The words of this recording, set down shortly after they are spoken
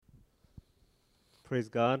Praise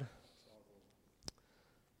God.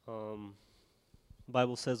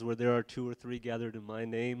 Bible says where there are two or three gathered in my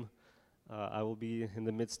name, I will be in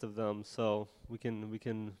the midst of them. So we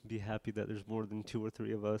can be happy that there's more than two or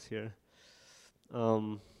three of us here.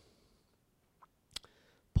 Paul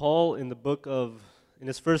in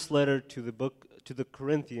his first letter to the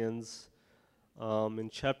Corinthians, in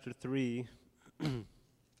chapter 3,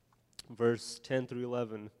 verse 10 through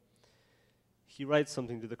 11, he writes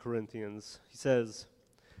something to the Corinthians. He says,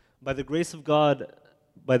 By the grace of God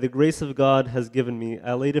has given me,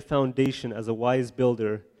 I laid a foundation as a wise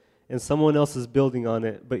builder, and someone else is building on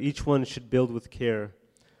it, but each one should build with care.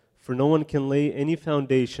 For no one can lay any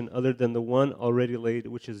foundation other than the one already laid,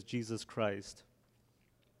 which is Jesus Christ.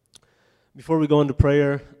 Before we go into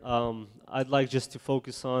prayer, I'd like just to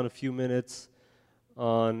focus on a few minutes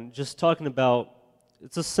on just talking about,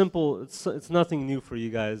 it's nothing new for you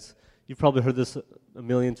guys. You've probably heard this a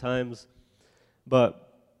million times,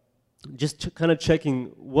 but just kind of checking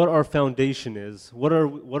what our foundation is. What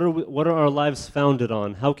are our lives founded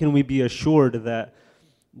on? How can we be assured that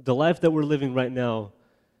the life that we're living right now,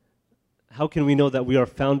 how can we know that we are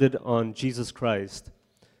founded on Jesus Christ?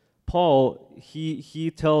 Paul,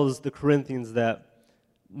 he tells the Corinthians that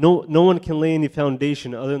no one can lay any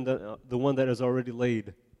foundation other than the one that is already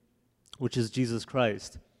laid, which is Jesus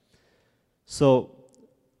Christ. So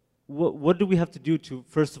what do we have to do to,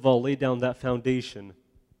 first of all, lay down that foundation?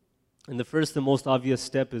 And the first and most obvious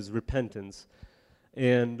step is repentance.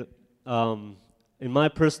 And in my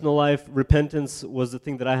personal life, repentance was the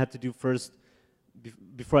thing that I had to do first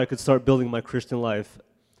before I could start building my Christian life.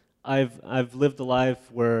 I've lived a life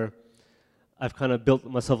where I've kind of built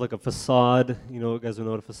myself like a facade. You guys will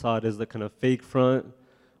know what a facade is, that kind of fake front,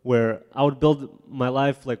 where I would build my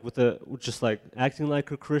life like with just like acting like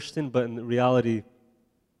a Christian, but in reality,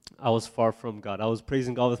 I was far from God. I was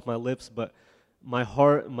praising God with my lips, but my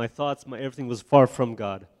heart, my thoughts, my everything was far from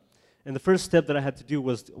God. And the first step that I had to do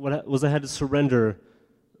was I had to surrender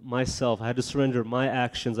myself. I had to surrender my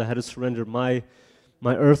actions. I had to surrender my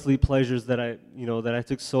earthly pleasures that I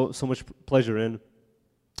took so much pleasure in.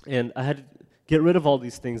 And I had to get rid of all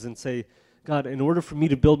these things and say, God, in order for me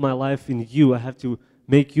to build my life in you, I have to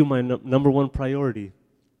make you my number one priority.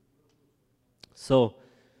 So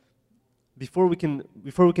before we can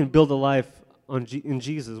build a life in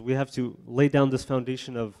Jesus, we have to lay down this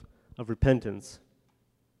foundation of repentance.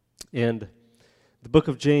 And the book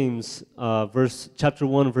of James, chapter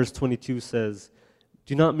 1, verse 22 says,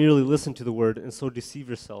 Do not merely listen to the word and so deceive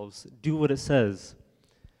yourselves. Do what it says.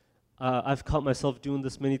 I've caught myself doing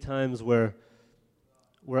this many times where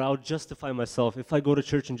I'll justify myself. If I go to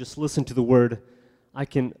church and just listen to the word, I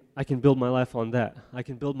can build my life on that. I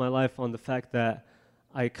can build my life on the fact that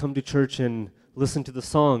I come to church and listen to the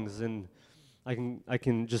songs, and I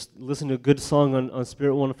can just listen to a good song on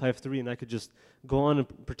Spirit 105.3, and I could just go on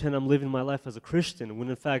and pretend I'm living my life as a Christian, when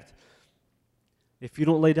in fact, if you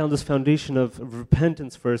don't lay down this foundation of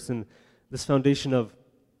repentance first, and this foundation of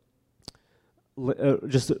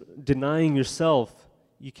just denying yourself,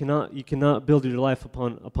 you cannot build your life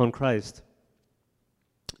upon Christ.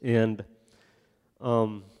 And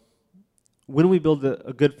when we build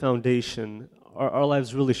a good foundation, our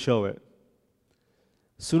lives really show it.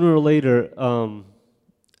 Sooner or later,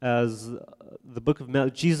 as the book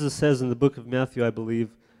of Jesus says in the book of Matthew, I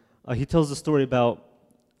believe, he tells the story about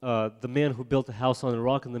the man who built a house on a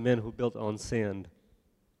rock and the man who built on sand.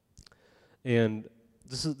 And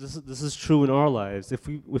this is true in our lives. If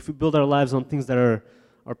we build our lives on things that are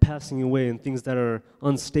passing away and things that are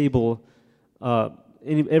unstable,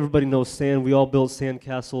 everybody knows sand. We all build sand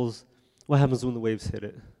castles. What happens when the waves hit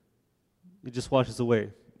it? It just washes away.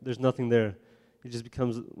 There's nothing there. It just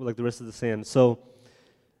becomes like the rest of the sand. So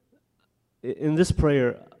in this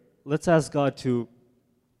prayer, let's ask God to,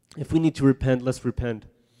 if we need to repent, let's repent.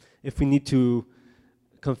 If we need to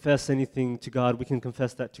confess anything to God, we can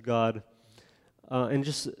confess that to God. And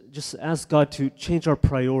just ask God to change our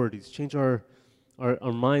priorities, change our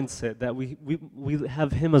mindset, that we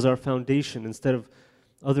have Him as our foundation instead of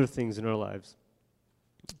other things in our lives.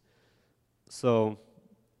 So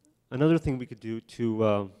another thing we could do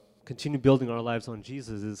to continue building our lives on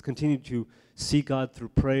Jesus is continue to seek God through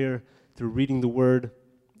prayer, through reading the Word.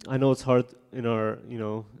 I know it's hard in our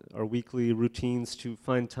weekly routines to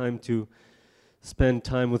find time to spend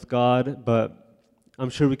time with God, but I'm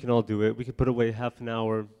sure we can all do it. We could put away half an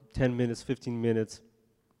hour, 10 minutes, 15 minutes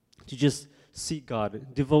to just seek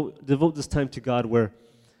God. Devote this time to God, where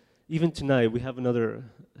even tonight we have another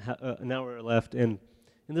an hour left, and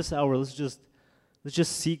in this hour, let's just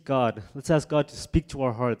seek God. Let's ask God to speak to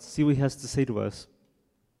our hearts, see what He has to say to us.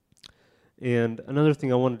 And another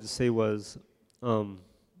thing I wanted to say was, um,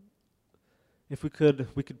 if we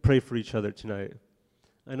could pray for each other tonight.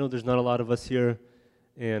 I know there's not a lot of us here,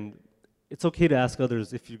 and it's okay to ask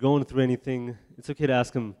others if you're going through anything. It's okay to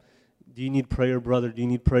ask them, "Do you need prayer, brother? Do you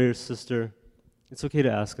need prayer, sister?" It's okay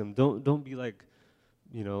to ask them. Don't be like,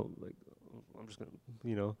 like I'm just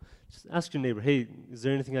gonna, just ask your neighbor, "Hey, is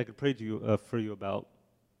there anything I could pray to you for you about?"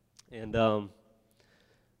 And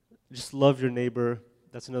just love your neighbor.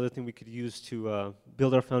 That's another thing we could use to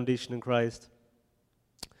build our foundation in Christ.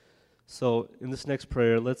 So in this next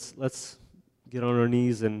prayer, let's get on our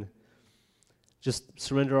knees and just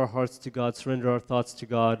surrender our hearts to God, surrender our thoughts to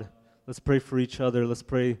God. Let's pray for each other. Let's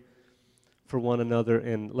pray for one another,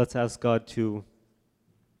 and let's ask God to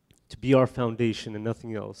be our foundation and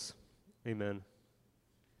nothing else. Amen.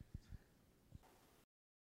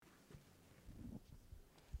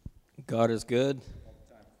 God is good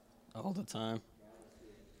all the time.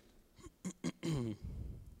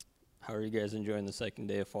 How are you guys enjoying the second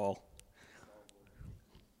day of fall?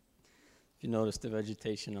 If you notice the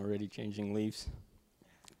vegetation already changing leaves,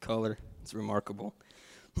 color, it's remarkable.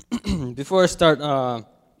 Before I start, I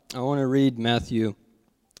want to read Matthew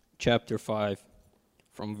chapter 5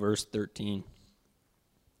 from verse 13.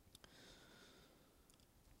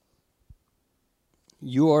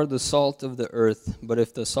 You are the salt of the earth, but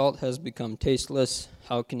if the salt has become tasteless,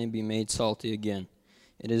 how can it be made salty again?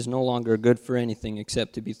 It is no longer good for anything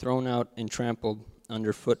except to be thrown out and trampled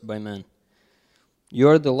underfoot by men. You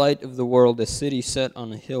are the light of the world. A city set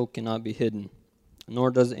on a hill cannot be hidden. Nor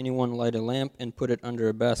does anyone light a lamp and put it under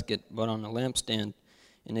a basket, but on a lampstand,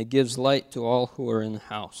 and it gives light to all who are in the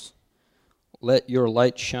house. Let your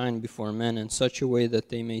light shine before men in such a way that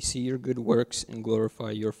they may see your good works and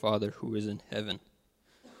glorify your Father who is in heaven.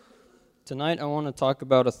 Tonight I want to talk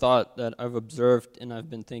about a thought that I've observed and I've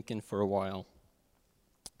been thinking for a while.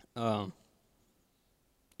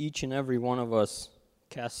 Each and every one of us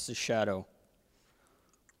casts a shadow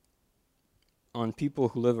on people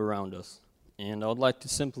who live around us. And I would like to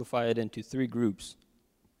simplify it into three groups.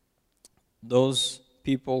 Those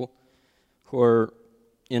people who are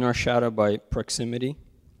in our shadow by proximity,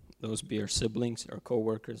 those be our siblings, our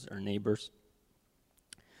co-workers, our neighbors.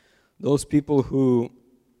 Those people who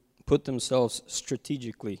put themselves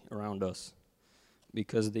strategically around us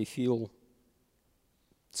because they feel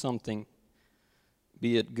something,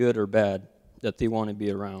 be it good or bad, that they want to be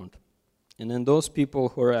around. And then those people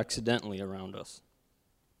who are accidentally around us.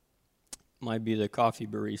 Might be the coffee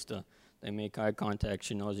barista. They make eye contact,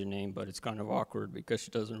 she knows your name, but it's kind of awkward because she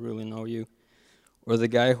doesn't really know you. Or the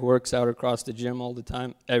guy who works out across the gym all the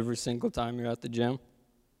time, every single time you're at the gym.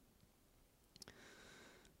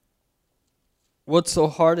 What's so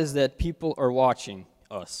hard is that people are watching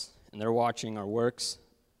us, and they're watching our works,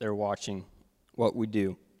 they're watching what we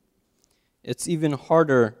do. It's even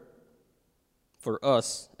harder for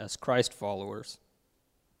us as Christ followers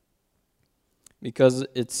because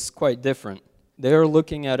it's quite different. They're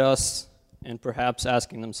looking at us and perhaps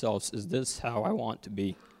asking themselves, is this how I want to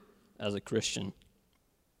be as a Christian?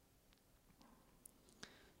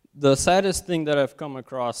 The saddest thing that I've come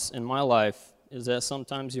across in my life is that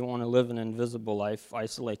sometimes you want to live an invisible life,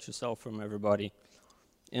 isolate yourself from everybody,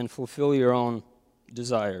 and fulfill your own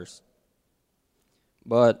desires.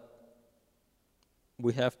 But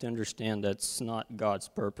we have to understand that's not God's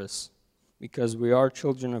purpose. Because we are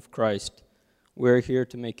children of Christ, we're here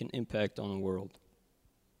to make an impact on the world.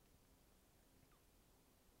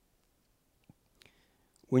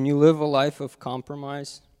 When you live a life of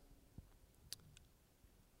compromise,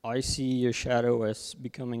 I see your shadow as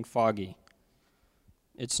becoming foggy.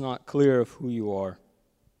 It's not clear of who you are.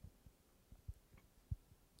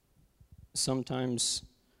 Sometimes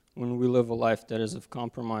when we live a life that is of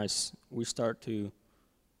compromise, we start to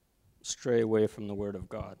stray away from the Word of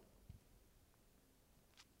God.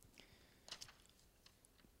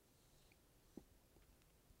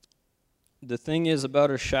 The thing is about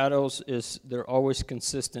our shadows is they're always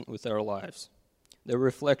consistent with our lives. They're a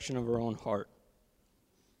reflection of our own heart.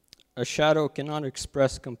 A shadow cannot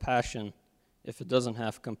express compassion if it doesn't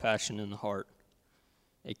have compassion in the heart.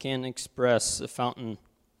 It can't express a fountain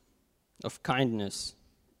of kindness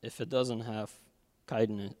if it doesn't have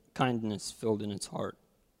kindness filled in its heart.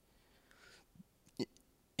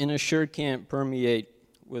 And it sure can't permeate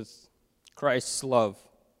with Christ's love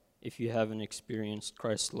if you haven't experienced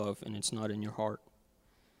Christ's love and it's not in your heart.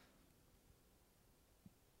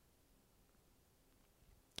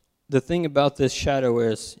 The thing about this shadow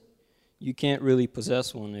is you can't really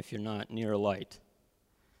possess one if you're not near a light.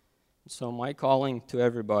 So my calling to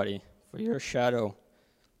everybody for your shadow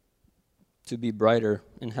to be brighter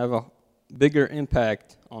and have a bigger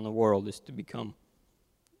impact on the world is to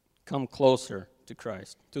come closer to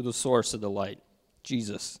Christ, to the source of the light,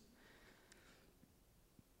 Jesus.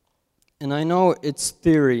 And I know it's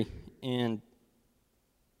theory, and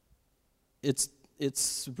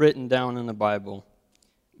it's written down in the Bible,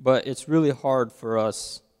 but it's really hard for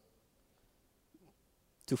us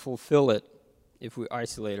to fulfill it if we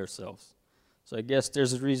isolate ourselves. So I guess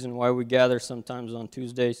there's a reason why we gather sometimes on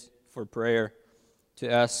Tuesdays for prayer, to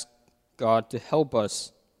ask God to help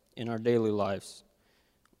us in our daily lives.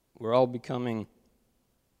 We're all becoming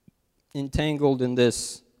entangled in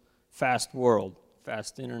this fast world,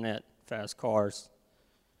 fast internet, fast cars.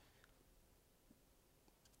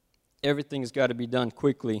 Everything's got to be done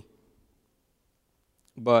quickly,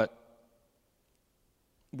 but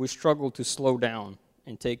we struggle to slow down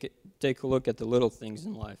and take a look at the little things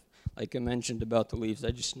in life. Like I mentioned about the leaves,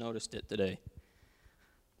 I just noticed it today.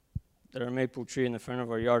 That our maple tree in the front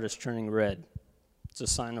of our yard is turning red. It's a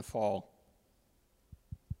sign of fall.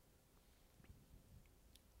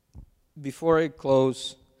 Before I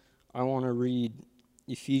close, I want to read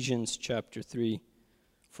Ephesians chapter 3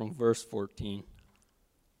 from verse 14.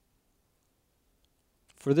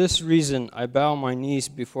 For this reason I bow my knees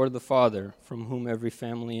before the Father, from whom every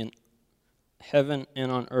family in heaven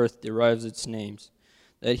and on earth derives its names,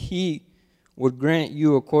 that he would grant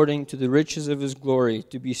you, according to the riches of his glory,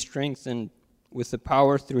 to be strengthened with the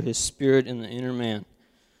power through his Spirit in the inner man,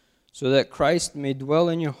 so that Christ may dwell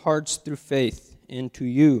in your hearts through faith, and to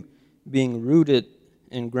you, being rooted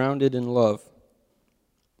and grounded in love,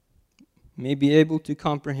 may be able to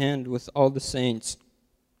comprehend with all the saints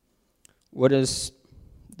what is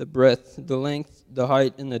the breadth, the length, the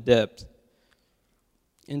height, and the depth,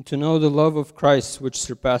 and to know the love of Christ which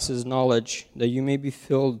surpasses knowledge, that you may be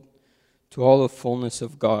filled to all the fullness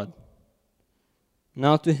of God.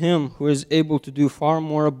 Now to him who is able to do far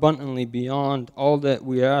more abundantly beyond all that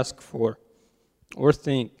we ask for or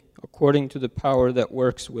think, according to the power that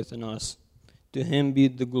works within us, to him be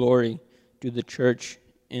the glory to the church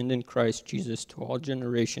and in Christ Jesus to all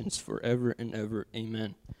generations forever and ever.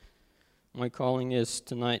 Amen. My calling is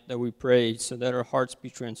tonight that we pray so that our hearts be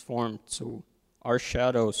transformed, so our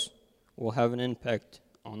shadows will have an impact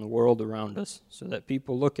on the world around us, so that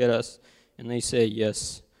people look at us and they say,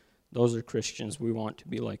 yes, those are Christians, we want to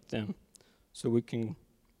be like them, so we can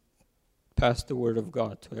pass the word of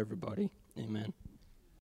God to everybody. Amen.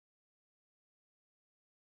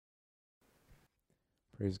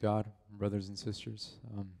 Praise God, brothers and sisters.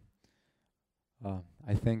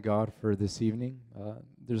 I thank God for this evening.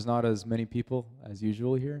 There's not as many people as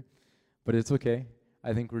usual here, but it's okay.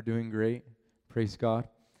 I think we're doing great. Praise God.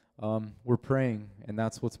 We're praying, and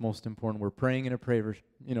that's what's most important. We're praying in a prayer,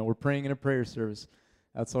 we're praying in a prayer service.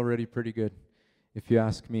 That's already pretty good, if you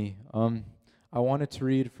ask me. I wanted to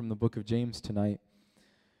read from the book of James tonight,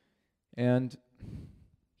 and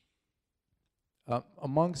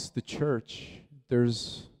amongst the church,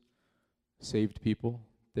 there's saved people,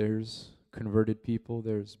 there's converted people,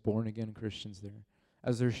 there's born-again Christians there,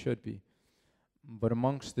 as there should be. But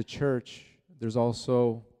amongst the church, there's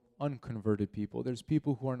also unconverted people. There's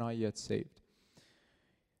people who are not yet saved.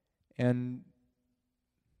 And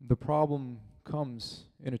the problem comes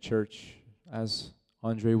in a church, as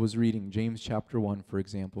Andre was reading, James chapter 1, for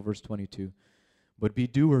example, verse 22. But be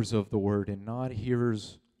doers of the word and not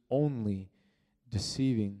hearers only,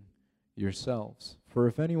 deceiving yourselves. For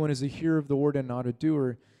if anyone is a hearer of the word and not a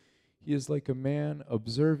doer, he is like a man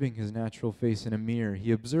observing his natural face in a mirror.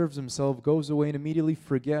 He observes himself, goes away, and immediately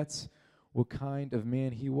forgets what kind of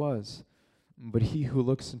man he was. But he who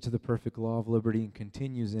looks into the perfect law of liberty and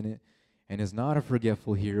continues in it, and is not a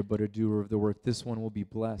forgetful hearer, but a doer of the work, this one will be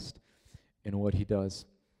blessed in what he does.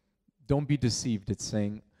 Don't be deceived, it's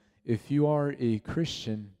saying, if you are a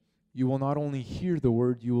Christian, you will not only hear the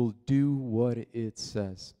word, you will do what it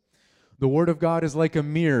says. The word of God is like a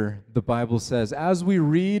mirror, the Bible says. As we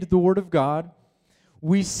read the word of God,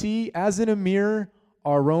 we see, as in a mirror,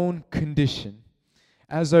 our own condition.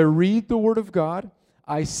 As I read the word of God,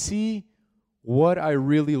 I see what I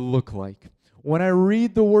really look like. When I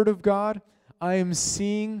read the word of God, I am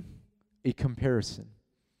seeing a comparison.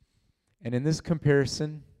 And in this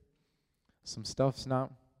comparison, some stuff's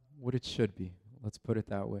not what it should be. Let's put it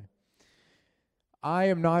that way. I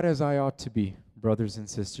am not as I ought to be, brothers and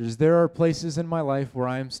sisters. There are places in my life where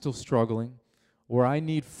I am still struggling, where I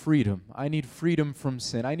need freedom. I need freedom from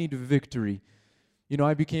sin. I need victory. You know,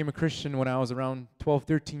 I became a Christian when I was around 12,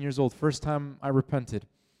 13 years old. First time I repented.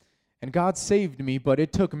 And God saved me, but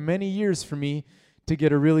it took many years for me to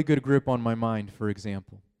get a really good grip on my mind, for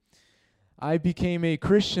example. I became a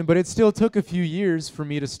Christian, but it still took a few years for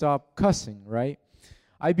me to stop cussing, right?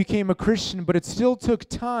 I became a Christian, but it still took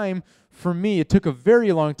time for me. It took a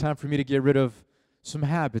very long time for me to get rid of some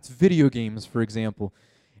habits, video games, for example.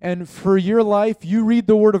 And for your life, you read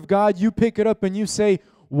the Word of God, you pick it up and you say,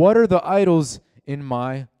 what are the idols in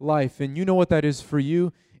my life? And you know what that is for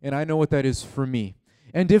you, and I know what that is for me.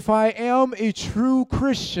 And if I am a true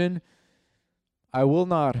Christian, I will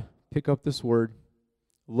not pick up this Word,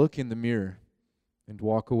 look in the mirror, and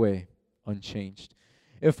walk away unchanged.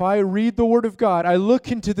 If I read the Word of God, I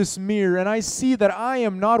look into this mirror and I see that I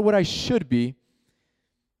am not what I should be,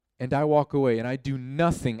 and I walk away and I do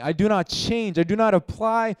nothing. I do not change. I do not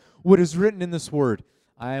apply what is written in this Word.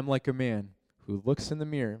 I am like a man who looks in the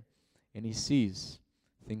mirror and he sees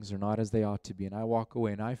things are not as they ought to be, and I walk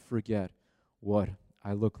away and I forget what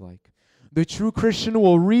I look like. The true Christian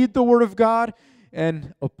will read the Word of God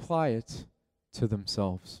and apply it to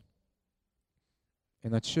themselves.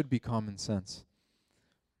 And that should be common sense.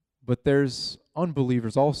 But there's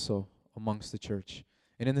unbelievers also amongst the church.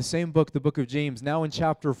 And in the same book, the book of James, now in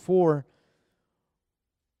chapter 4,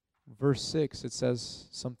 verse 6, it says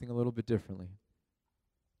something a little bit differently.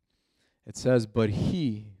 It says, but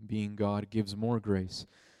he, being God, gives more grace.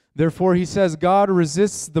 Therefore, he says, God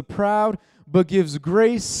resists the proud, but gives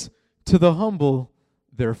grace to the humble.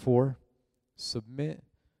 Therefore, submit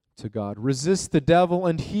to God. Resist the devil,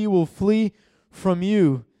 and he will flee from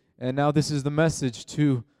you. And now this is the message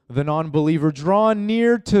to the non-believer. Draw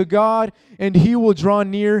near to God, and he will draw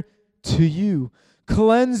near to you.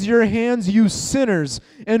 Cleanse your hands, you sinners,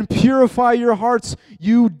 and purify your hearts,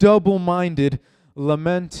 you double-minded.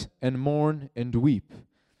 Lament and mourn and weep.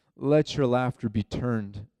 Let your laughter be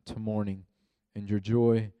turned to mourning, and your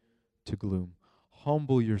joy to gloom.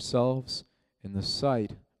 Humble yourselves in the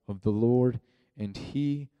sight of the Lord, and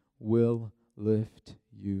he will lift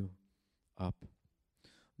you up.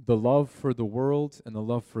 The love for the world and the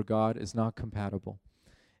love for God is not compatible.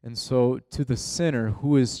 And so to the sinner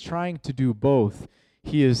who is trying to do both,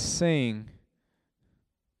 he is saying,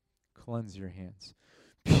 cleanse your hands.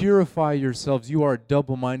 Purify yourselves. You are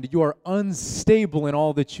double-minded. You are unstable in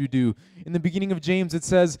all that you do. In the beginning of James it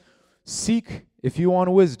says, seek, if you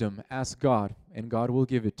want wisdom, ask God, and God will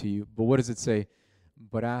give it to you. But what does it say?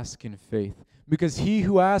 But ask in faith. Because he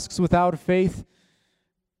who asks without faith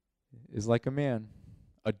is like a man,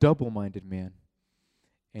 a double-minded man,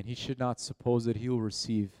 and he should not suppose that he will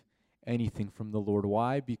receive anything from the Lord.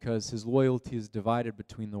 Why? Because his loyalty is divided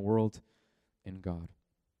between the world and God.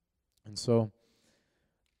 And so,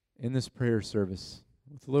 in this prayer service,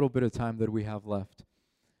 with a little bit of time that we have left,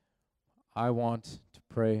 I want to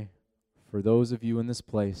pray for those of you in this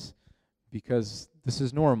place, because this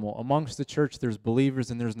is normal. Amongst the church, there's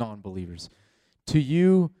believers and there's non-believers. To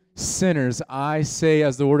you, sinners, I say,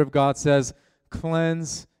 as the Word of God says,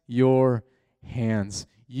 cleanse your hands.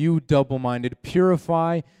 You double-minded,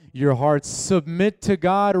 purify your hearts. Submit to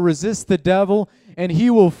God, resist the devil, and he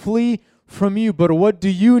will flee from you. But what do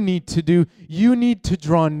you need to do? You need to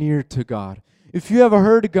draw near to God. If you have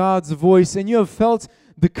heard God's voice and you have felt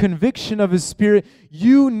the conviction of His Spirit,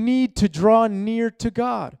 you need to draw near to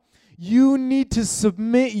God. You need to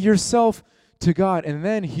submit yourself to God, and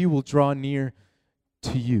then He will draw near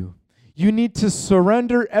to you. You need to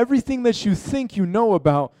surrender everything that you think you know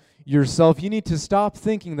about yourself. You need to stop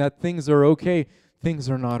thinking that things are okay. Things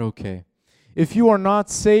are not okay. If you are not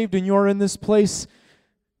saved and you are in this place,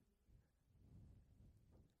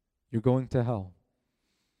 you're going to hell.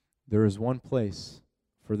 There is one place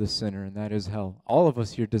for the sinner, and that is hell. All of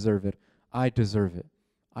us here deserve it. I deserve it.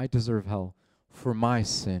 I deserve hell for my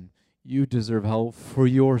sin. You deserve hell for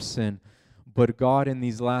your sin. But God in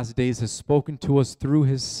these last days has spoken to us through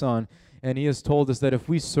His Son, and He has told us that if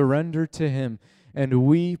we surrender to Him and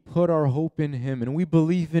we put our hope in Him and we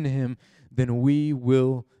believe in Him, then we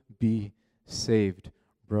will be saved,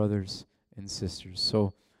 brothers and sisters.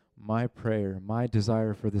 So my prayer, my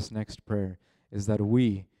desire for this next prayer is that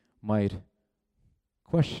we might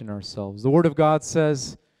question ourselves. The Word of God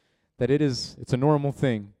says that it's a normal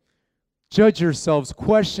thing. Judge yourselves,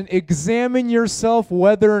 question, examine yourself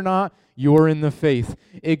whether or not you're in the faith.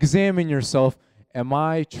 Examine yourself. Am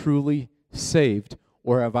I truly saved,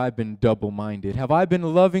 or have I been double-minded? Have I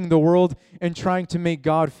been loving the world and trying to make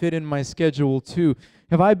God fit in my schedule too?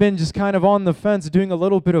 Have I been just kind of on the fence, doing a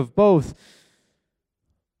little bit of both?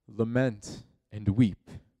 Lament and weep.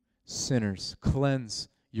 Sinners, cleanse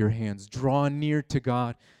your hands. Draw near to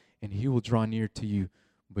God, and He will draw near to you.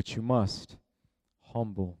 But you must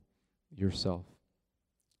humble yourself.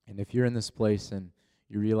 And if you're in this place and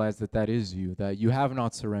you realize that that is you, that you have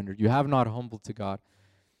not surrendered, you have not humbled to God,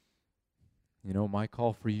 my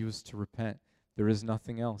call for you is to repent. There is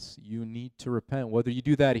nothing else. You need to repent. Whether you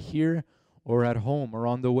do that here or at home or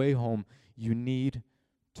on the way home, you need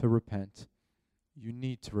to repent. you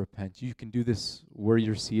need to repent. You can do this where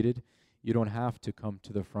you're seated. You don't have to come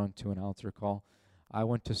to the front to an altar call. I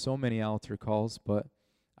went to so many altar calls, but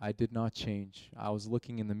I did not change. I was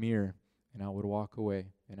looking in the mirror, and I would walk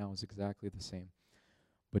away, and I was exactly the same.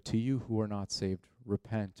 But to you who are not saved,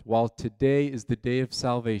 repent. While today is the day of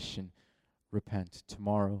salvation, repent.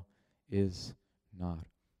 Tomorrow is not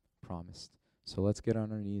promised. So let's get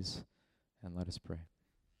on our knees and let us pray.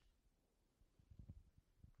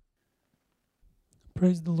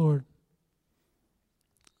 Praise the Lord.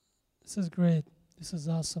 This is great. This is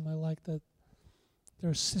awesome. I like that there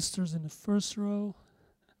are sisters in the first row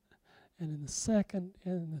and in the second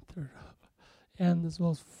and in the third row, and as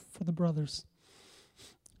well for the brothers.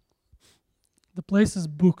 The place is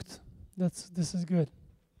booked. This is good.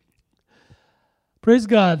 Praise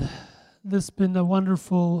God. This has been a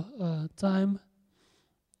wonderful time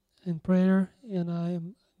in prayer, and I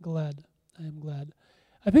am glad. I am glad.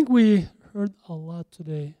 I think we heard a lot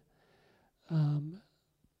today in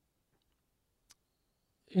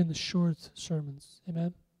the short sermons.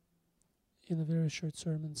 Amen? In the very short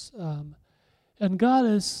sermons. And God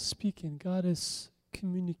is speaking. God is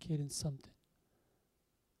communicating something.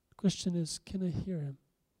 The question is, can I hear Him?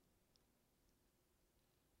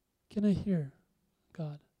 Can I hear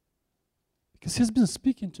God? Because He's been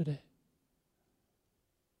speaking today.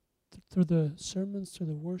 Through the sermons, through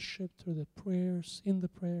the worship, through the prayers, in the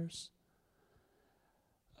prayers.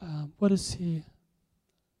 What is He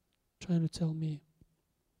trying to tell me?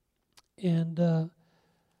 And,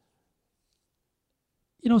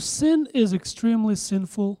 sin is extremely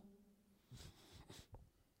sinful,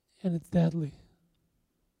 and it's deadly.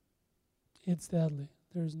 It's deadly.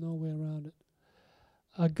 There's no way around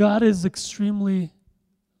it. God is extremely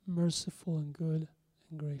merciful and good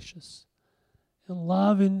and gracious and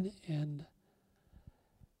loving and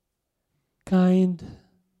kind.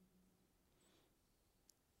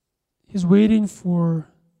 He's waiting for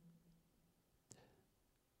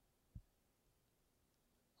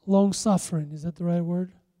long suffering. Is that the right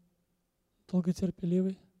word?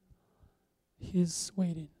 Долготерпеливый. He's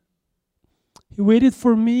waiting. He waited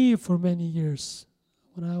for me for many years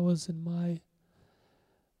when I was in my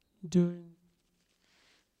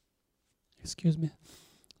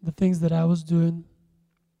the things that I was doing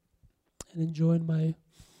and enjoying my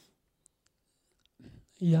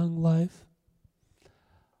young life.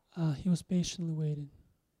 He was patiently waiting.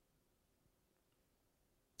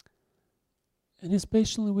 And He's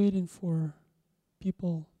patiently waiting for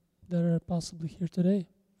people that are possibly here today.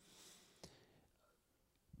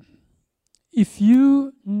 If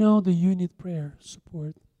you know that you need prayer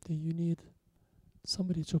support, that you need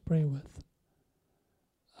somebody to pray with,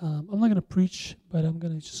 I'm not going to preach, but I'm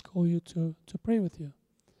going to just call you to pray with you,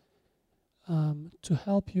 to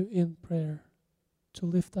help you in prayer, to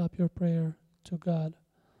lift up your prayer to God.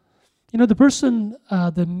 The person,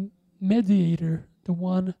 the mediator, the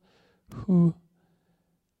one who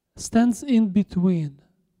stands in between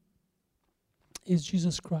is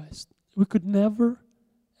Jesus Christ. We could never,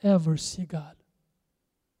 ever see God.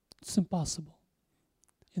 It's impossible.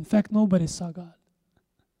 In fact, nobody saw God.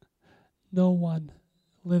 No one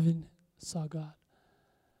living saw God.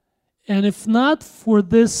 And if not for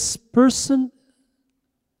this person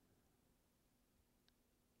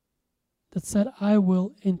that said, I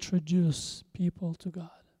will introduce people to God.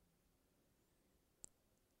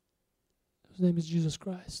 His name is Jesus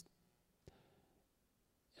Christ.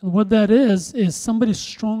 And what that is somebody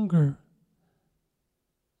stronger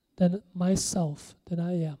than myself, than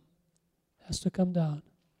I am, has to come down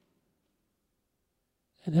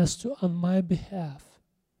and has to, on my behalf,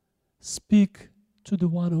 speak to the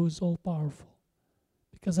one who is all-powerful,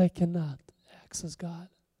 because I cannot access God.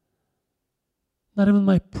 Not even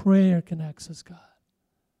my prayer can access God.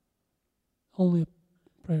 Only a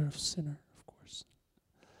prayer of sinner, of course.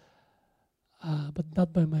 But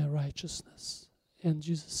not by my righteousness. And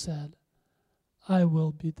Jesus said, I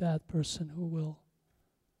will be that person who will,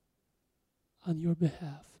 on your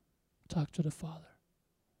behalf, talk to the Father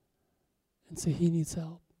and say, he needs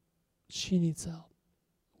help. She needs help.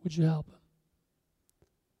 Would you help him?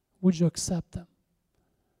 Would you accept them?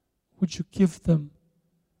 Would you give them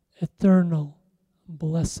eternal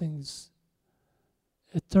blessings,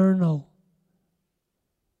 eternal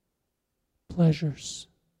pleasures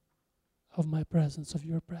of my presence, of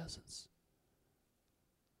your presence?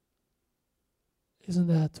 Isn't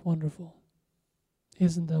that wonderful?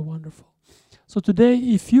 Isn't that wonderful? So today,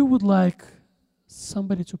 if you would like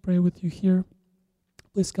somebody to pray with you here,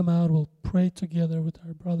 please come out. We'll pray together with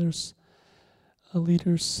our brothers,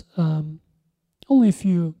 leaders. Only if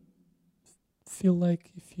you feel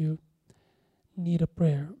like, if you need a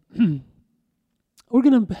prayer. We're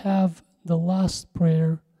going to have the last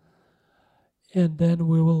prayer, and then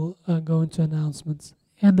we will go into announcements.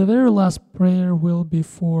 And the very last prayer will be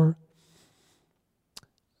for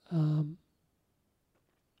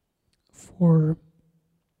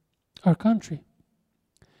our country.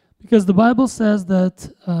 Because the Bible says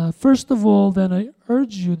that, first of all, then I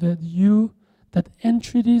urge you that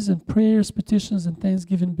entreaties and prayers, petitions, and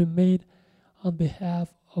thanksgiving be made on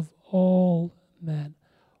behalf of all men,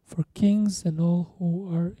 for kings and all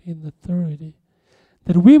who are in authority,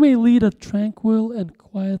 that we may lead a tranquil and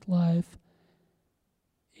quiet life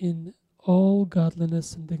in all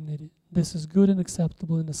godliness and dignity. This is good and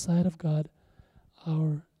acceptable in the sight of God,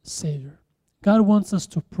 our Savior. God wants us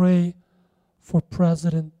to pray for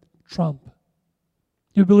President Trump.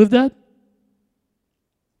 Do you believe that?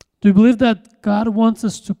 Do you believe that God wants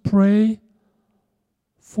us to pray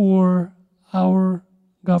for our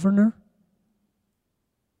governor?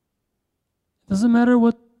 Doesn't matter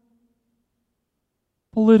what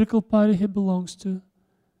political party he belongs to.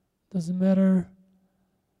 Doesn't matter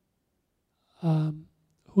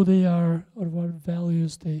who they are or what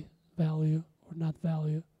values they value or not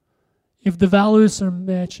value. If the values are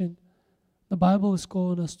matching, the Bible is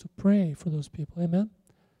calling us to pray for those people. Amen?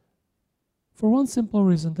 For one simple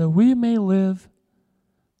reason, that we may live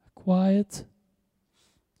a quiet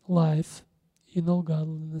life in all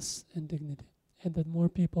godliness and dignity, and that more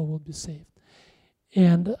people will be saved.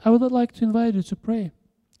 And I would like to invite you to pray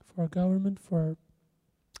for our government, for our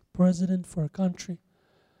president, for our country,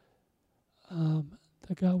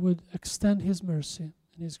 that God would extend His mercy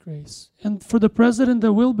and His grace. And for the president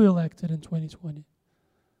that will be elected in 2020.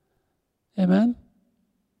 Amen?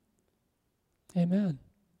 Amen.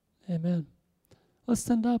 Amen. Let's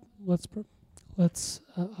stand up. Let's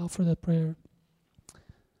offer that prayer.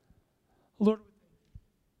 Lord,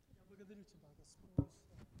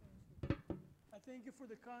 I thank you for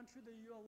the country that you